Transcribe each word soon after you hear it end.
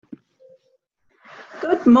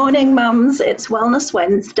Good morning, mums. It's Wellness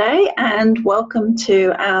Wednesday, and welcome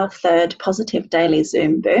to our third Positive Daily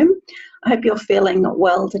Zoom Boom. I hope you're feeling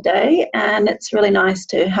well today, and it's really nice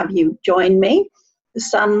to have you join me. The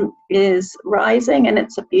sun is rising, and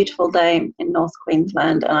it's a beautiful day in North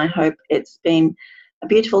Queensland, and I hope it's been a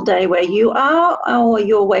beautiful day where you are, or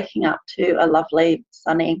you're waking up to a lovely,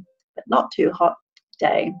 sunny, but not too hot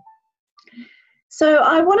day. So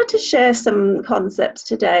I wanted to share some concepts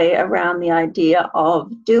today around the idea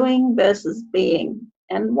of doing versus being.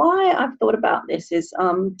 And why I've thought about this is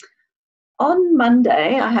on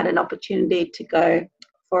Monday, I had an opportunity to go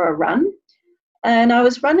for a run. And I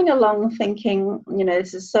was running along thinking,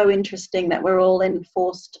 this is so interesting that we're all in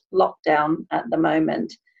forced lockdown at the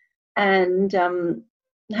moment. And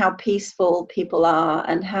how peaceful people are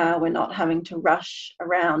and how we're not having to rush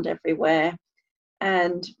around everywhere.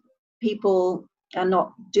 And people are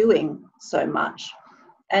not doing so much,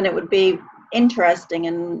 and it would be interesting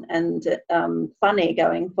and funny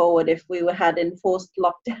going forward if we had enforced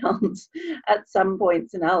lockdowns at some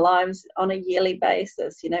points in our lives on a yearly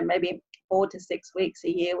basis. Maybe 4 to 6 weeks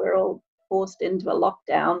a year we're all forced into a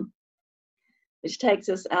lockdown, which takes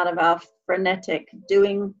us out of our frenetic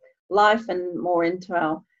doing life and more into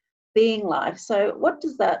our being life. So what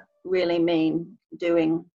does that really mean,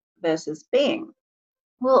 doing versus being?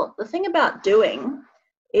 Well, the thing about doing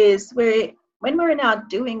is when we're in our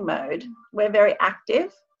doing mode, we're very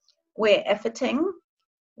active, we're efforting,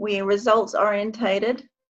 we're results orientated,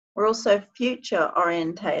 we're also future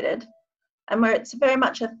orientated, and it's very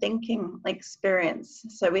much a thinking experience.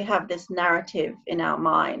 So we have this narrative in our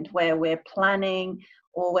mind where we're planning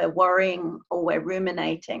or we're worrying or we're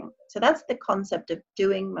ruminating. So that's the concept of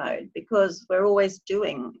doing mode, because we're always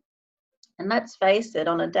doing. And let's face it,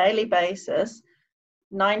 on a daily basis,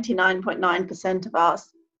 99.9% of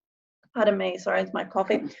us, sorry, it's my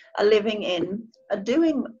coffee, are living in a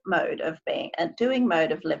doing mode of being, a doing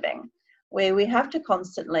mode of living, where we have to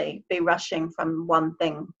constantly be rushing from one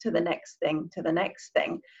thing to the next thing to the next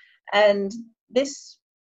thing. And there's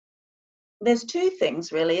two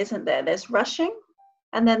things really, isn't there? There's rushing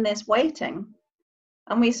and then there's waiting.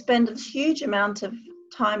 And we spend a huge amount of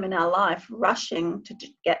time in our life rushing to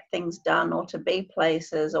get things done or to be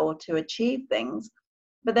places or to achieve things.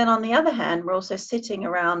 But then on the other hand, we're also sitting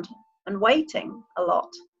around and waiting a lot.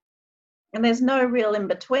 And there's no real in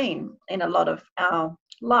between in a lot of our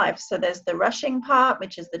life. So there's the rushing part,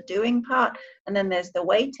 which is the doing part. And then there's the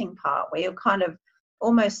waiting part, where you're kind of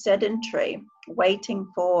almost sedentary, waiting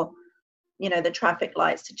for, the traffic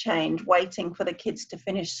lights to change, waiting for the kids to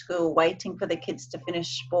finish school, waiting for the kids to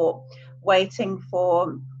finish sport, waiting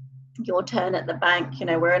for your turn at the bank.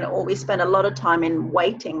 We spend a lot of time in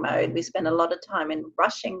waiting mode. We spend a lot of time in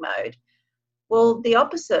rushing mode. Well, the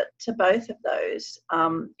opposite to both of those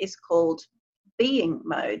is called being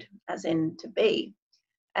mode, as in to be.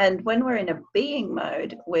 And when we're in a being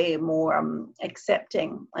mode, we're more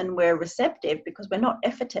accepting and we're receptive, because we're not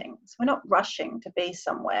efforting. So we're not rushing to be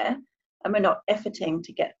somewhere, and we're not efforting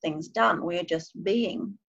to get things done. We're just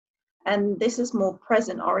being. And this is more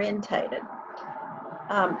present orientated.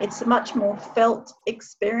 It's a much more felt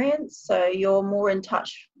experience, so you're more in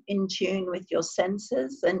touch, in tune with your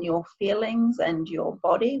senses and your feelings and your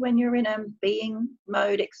body when you're in a being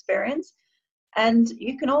mode experience. And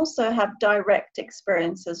you can also have direct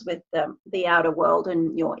experiences with the outer world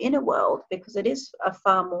and your inner world, because it is a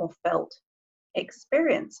far more felt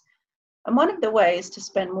experience. And one of the ways to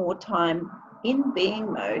spend more time in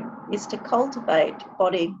being mode is to cultivate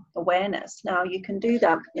body awareness. Now, you can do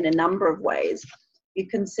that in a number of ways. You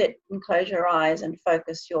can sit and close your eyes and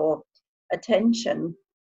focus your attention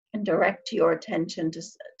and direct your attention to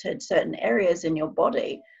certain areas in your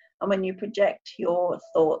body. And when you project your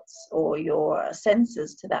thoughts or your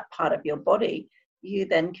senses to that part of your body, you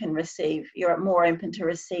then can you're more open to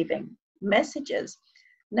receiving messages.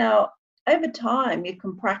 Now, over time, you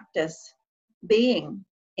can practice being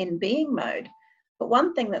in being mode. But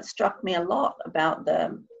one thing that struck me a lot about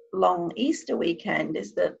the long Easter weekend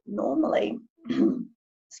is that normally,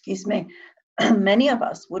 excuse me, many of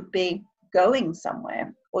us would be going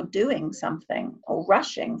somewhere or doing something or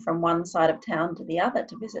rushing from one side of town to the other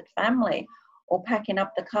to visit family, or packing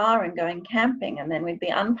up the car and going camping, and then we'd be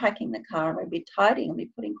unpacking the car and we'd be tidying and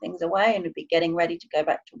be putting things away and we'd be getting ready to go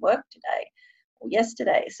back to work today or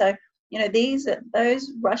yesterday. So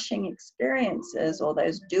those rushing experiences or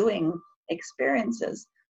those doing experiences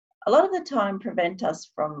a lot of the time prevent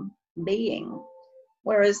us from being.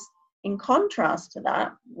 Whereas in contrast to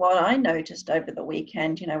that, what I noticed over the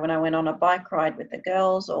weekend, when I went on a bike ride with the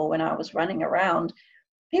girls or when I was running around,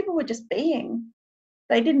 people were just being.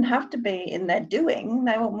 they didn't have to be in their doing,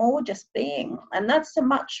 they were more just being. And that's a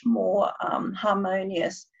much more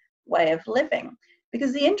harmonious way of living.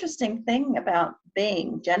 Because the interesting thing about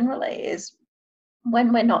being generally is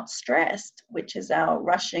when we're not stressed, which is our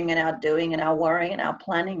rushing and our doing and our worrying and our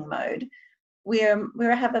planning mode, we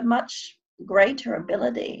have a much greater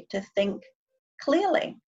ability to think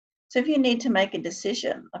clearly. So if you need to make a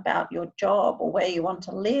decision about your job or where you want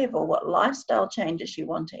to live or what lifestyle changes you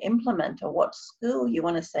want to implement or what school you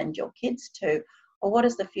want to send your kids to or what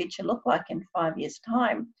does the future look like in 5 years'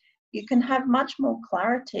 time, you can have much more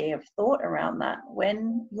clarity of thought around that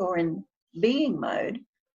when you're in being mode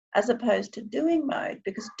as opposed to doing mode,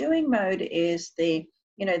 because doing mode is the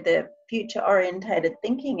future orientated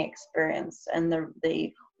thinking experience and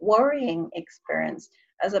the worrying experience,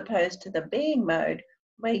 as opposed to the being mode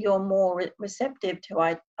where you're more receptive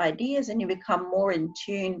to ideas and you become more in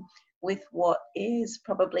tune with what is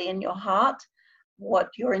probably in your heart, what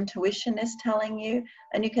your intuition is telling you,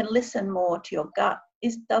 and you can listen more to your gut.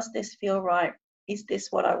 Does this feel right? Is this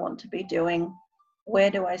what I want to be doing?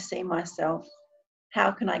 Where do I see myself?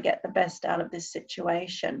 How can I get the best out of this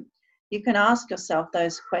situation? You can ask yourself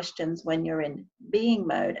those questions when you're in being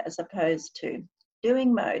mode as opposed to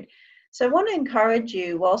doing mode. So I want to encourage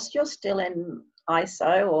you, whilst you're still in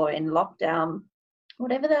ISO or in lockdown,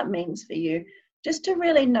 whatever that means for you, just to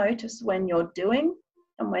really notice when you're doing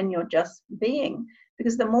and when you're just being.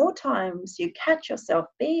 Because the more times you catch yourself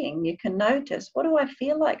being, you can notice, what do I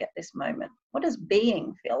feel like at this moment? What does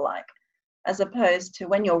being feel like? As opposed to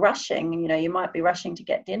when you're rushing, you might be rushing to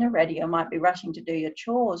get dinner ready, you might be rushing to do your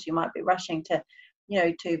chores, you might be rushing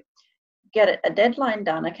to get a deadline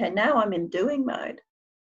done. Okay, now I'm in doing mode.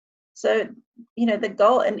 So, the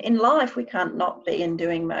goal, and in life, we can't not be in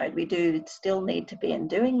doing mode. We do still need to be in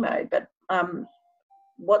doing mode. But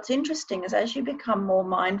what's interesting is as you become more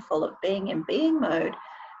mindful of being in being mode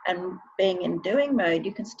and being in doing mode,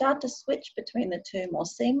 you can start to switch between the two more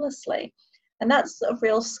seamlessly. And that's a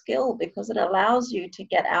real skill because it allows you to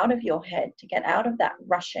get out of your head, to get out of that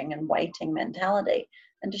rushing and waiting mentality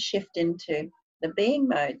and to shift into the being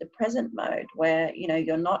mode, the present mode, where,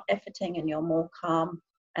 you're not efforting and you're more calm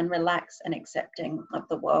and relaxed and accepting of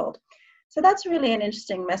the world. So that's really an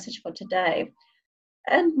interesting message for today.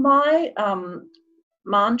 And my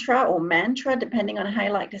mantra or mantra, depending on how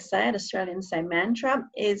you like to say it, Australians say mantra,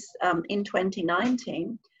 is in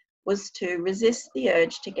 2019 was to resist the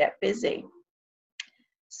urge to get busy.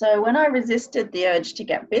 So when I resisted the urge to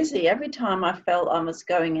get busy, every time I felt I was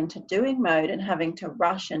going into doing mode and having to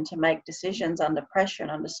rush and to make decisions under pressure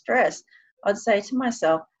and under stress, I'd say to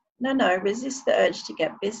myself, no, resist the urge to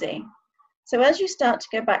get busy. So as you start to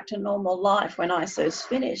go back to normal life when ISO's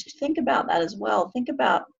finished, think about that as well. Think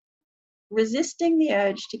about resisting the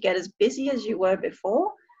urge to get as busy as you were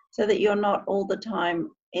before so that you're not all the time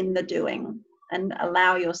in the doing, and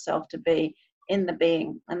allow yourself to be in the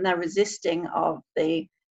being. And the resisting of the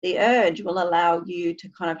urge will allow you to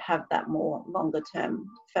kind of have that more longer term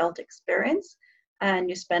felt experience, and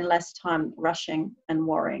you spend less time rushing and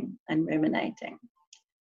worrying and ruminating.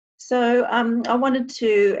 So I wanted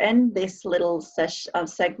to end this little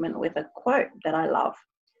segment with a quote that I love,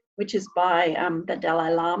 which is by the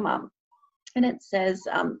Dalai Lama. And it says,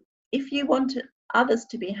 if you want others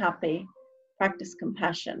to be happy, practice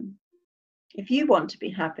compassion. If you want to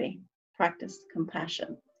be happy, practice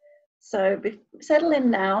compassion. So settle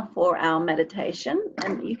in now for our meditation,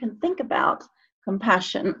 and you can think about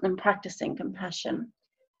compassion and practicing compassion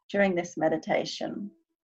during this meditation.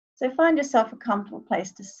 So find yourself a comfortable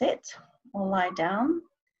place to sit or lie down.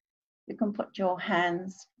 You can put your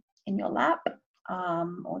hands in your lap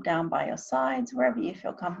or down by your sides, wherever you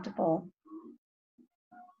feel comfortable.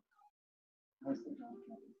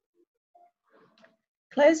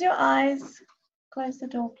 Close your eyes. Close the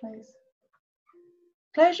door, please.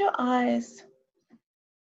 Close your eyes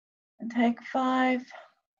and take 5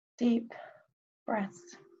 deep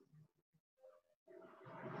breaths.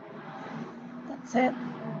 That's it.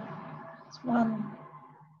 It's 1.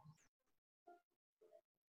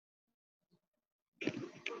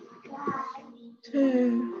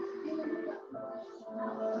 2.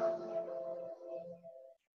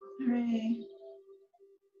 3.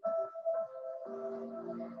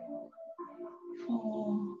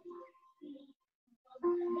 4.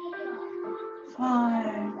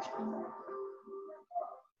 5.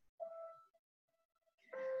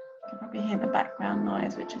 You can probably hear the background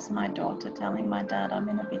noise, which is my daughter telling my dad I'm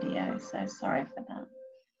in a video, so sorry for that.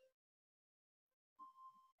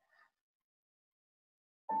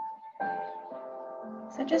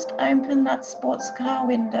 So just open that sports car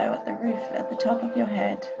window at the roof at the top of your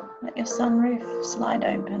head. Let your sunroof slide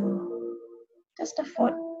open. just a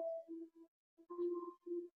foot.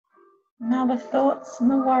 Now the thoughts and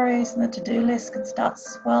the worries and the to-do list can start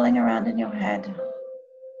swirling around in your head. Flying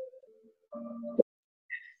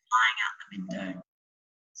out the window.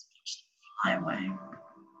 Just watch them fly away.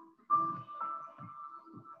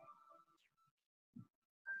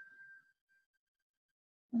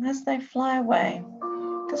 And as they fly away,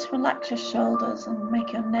 just relax your shoulders and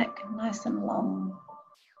make your neck nice and long.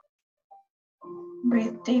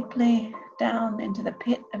 Breathe deeply down into the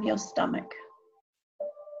pit of your stomach.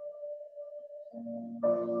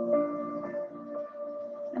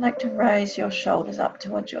 I'd like to raise your shoulders up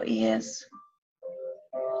towards your ears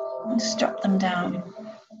and just drop them down.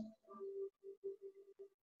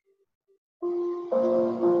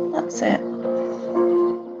 That's it.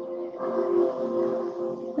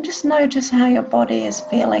 And just notice how your body is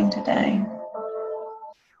feeling today.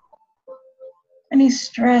 Any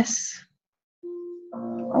stress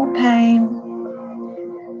or pain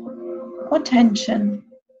or tension.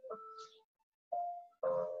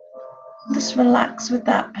 Just relax with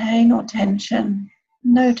that pain or tension.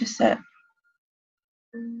 Notice it.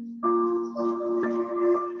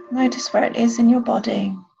 Notice where it is in your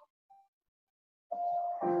body.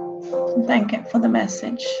 And thank it for the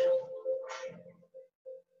message.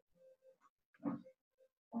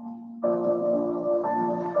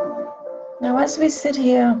 Now as we sit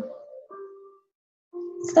here,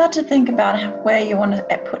 start to think about where you want to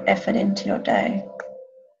put effort into your day.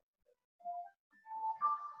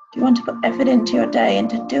 Do you want to put effort into your day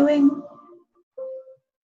into doing?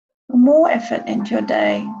 Or more effort into your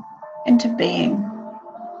day into being?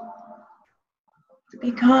 To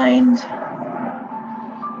be kind,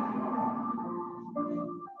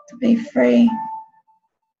 to be free,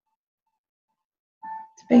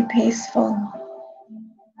 to be peaceful,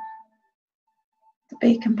 to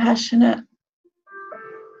be compassionate,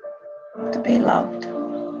 to be loved.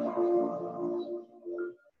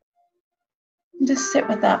 And just sit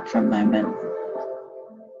with that for a moment.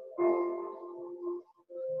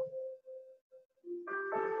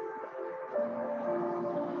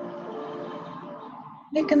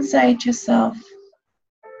 You can say to yourself,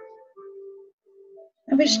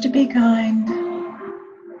 I wish to be kind.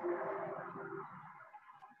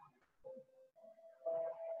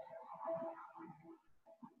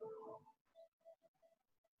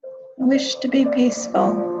 I wish to be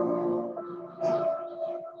peaceful.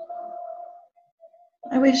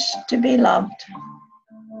 I wish to be loved.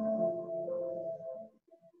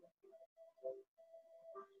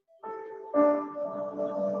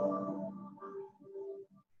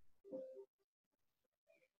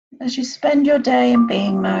 As you spend your day in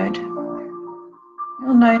being mode,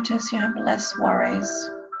 you'll notice you have less worries,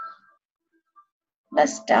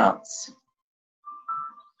 less doubts.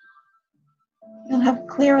 You'll have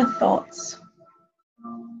clearer thoughts,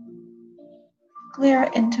 clearer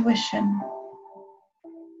intuition.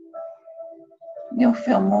 You'll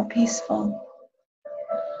feel more peaceful.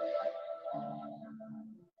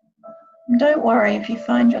 And don't worry if you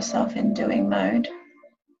find yourself in doing mode,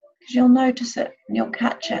 because you'll notice it and you'll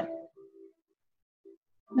catch it.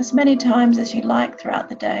 As many times as you like throughout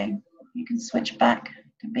the day, you can switch back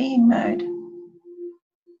to being mode,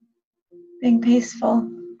 being peaceful,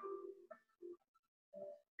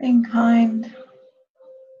 being kind,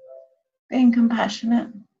 being compassionate.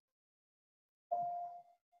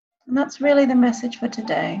 And that's really the message for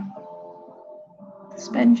today.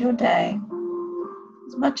 Spend your day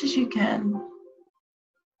as much as you can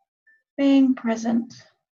being present.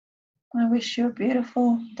 I wish you a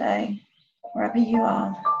beautiful day wherever you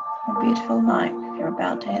are, a beautiful night if you're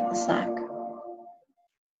about to hit the sack.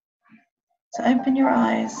 So open your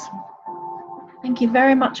eyes. Thank you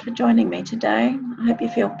very much for joining me today. I hope you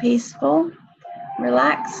feel peaceful,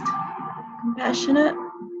 relaxed, compassionate,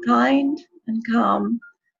 kind, and calm.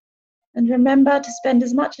 And remember to spend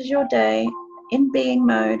as much as your day in being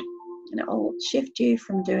mode, and it will shift you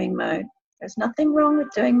from doing mode. There's nothing wrong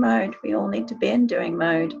with doing mode. We all need to be in doing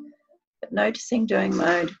mode. But noticing doing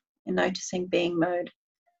mode and noticing being mode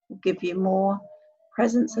will give you more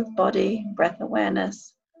presence of body, breath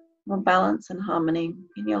awareness, more balance and harmony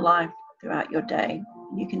in your life throughout your day.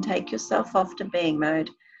 You can take yourself off to being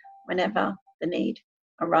mode whenever the need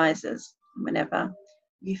arises, whenever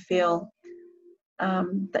you feel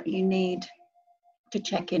that you need to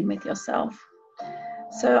check in with yourself.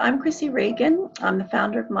 So I'm Chrissy Regan. I'm the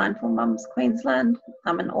founder of Mindful Mums Queensland.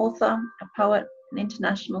 I'm an author, a poet, an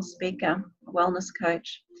international speaker, a wellness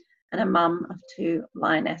coach, and a mum of 2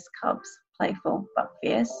 lioness cubs, playful but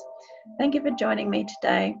fierce. Thank you for joining me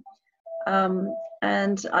today.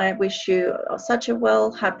 And I wish you such a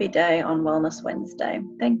happy day on Wellness Wednesday.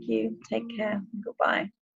 Thank you. Take care.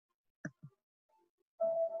 Goodbye.